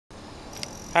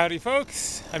Howdy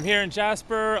folks, I'm here in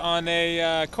Jasper on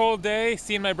a cold day,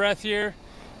 seeing my breath here,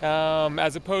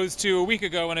 as opposed to a week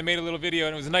ago when I made a little video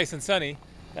and it was nice and sunny.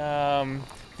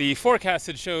 The forecast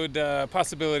had showed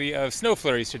possibility of snow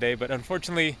flurries today, but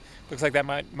unfortunately looks like that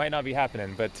might not be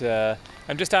happening. But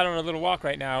I'm just out on a little walk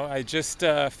right now. I just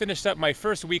finished up my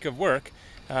first week of work,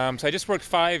 so I just worked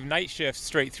 5 night shifts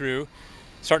straight through,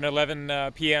 starting at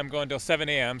 11 p.m. going until 7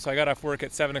 a.m. So I got off work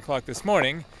at 7 o'clock this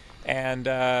morning and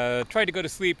tried to go to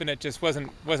sleep, and it just wasn't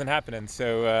happening.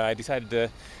 So I decided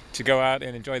to go out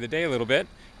and enjoy the day a little bit.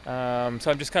 So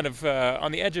I'm just kind of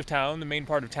on the edge of town. The main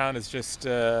part of town is just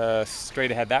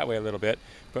straight ahead that way a little bit.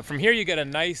 But from here you get a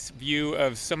nice view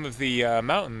of some of the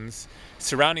mountains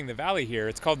surrounding the valley here.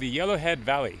 It's called the Yellowhead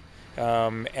Valley.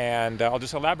 And I'll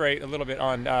just elaborate a little bit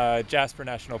on Jasper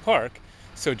National Park.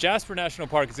 So Jasper National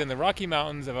Park is in the Rocky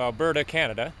Mountains of Alberta,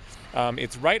 Canada.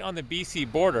 It's right on the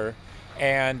BC border,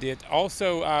 and it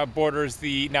also borders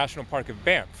the National Park of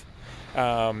Banff,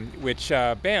 which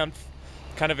Banff,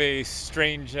 kind of a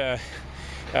strange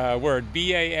word,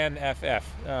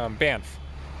 B-A-N-F-F, Banff.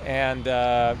 And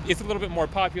it's a little bit more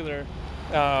popular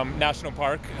national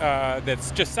park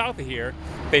that's just south of here.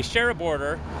 They share a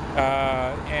border,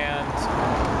 and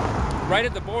right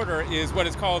at the border is what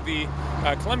is called the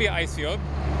Columbia Icefield.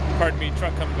 Pardon me,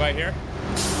 truck coming by here.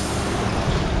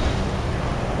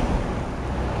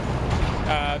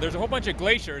 There's a whole bunch of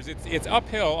glaciers. It's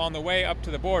uphill on the way up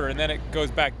to the border, and then it goes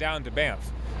back down to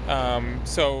Banff.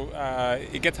 So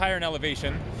it gets higher in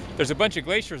elevation. There's a bunch of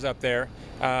glaciers up there,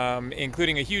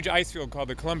 including a huge ice field called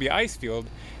the Columbia Icefield.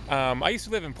 I used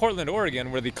to live in Portland,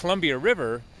 Oregon, where the Columbia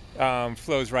River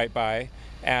flows right by,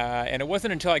 and it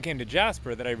wasn't until I came to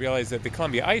Jasper that I realized that the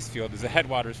Columbia Icefield is the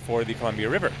headwaters for the Columbia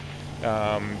River,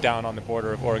 down on the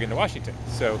border of Oregon to Washington.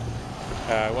 So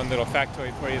one little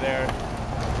factoid for you there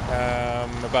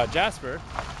about Jasper.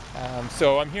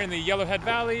 So I'm here in the Yellowhead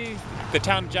Valley. The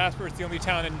town of Jasper is the only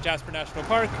town in Jasper National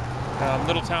Park.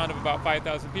 Little town of about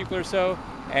 5,000 people or so.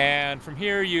 And from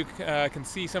here you can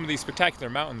see some of these spectacular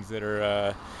mountains that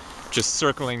are just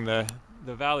circling the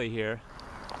valley here.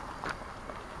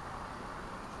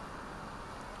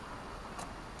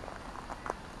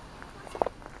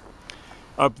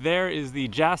 Up there is the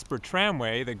Jasper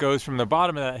Tramway that goes from the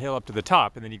bottom of that hill up to the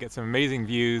top, and then you get some amazing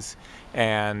views,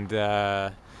 and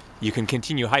you can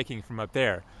continue hiking from up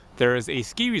there. There is a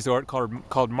ski resort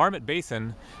called Marmot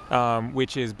Basin,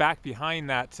 which is back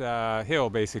behind that hill,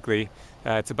 basically.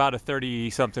 It's about a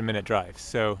 30-something minute drive.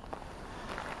 So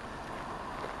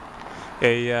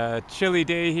a chilly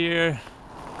day here.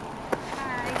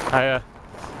 Hi.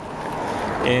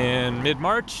 In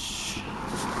mid-March.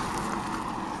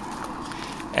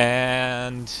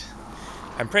 And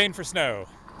I'm praying for snow.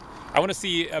 I want to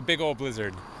see a big old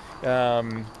blizzard.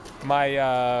 Where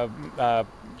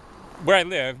I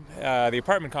live, the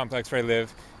apartment complex where I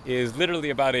live, is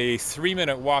literally about a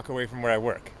 3-minute walk away from where I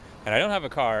work. And I don't have a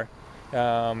car,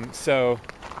 so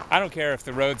I don't care if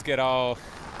the roads get all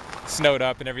snowed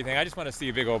up and everything. I just want to see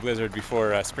a big old blizzard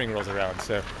before spring rolls around,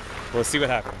 so we'll see what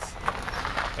happens.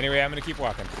 Anyway, I'm going to keep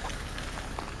walking.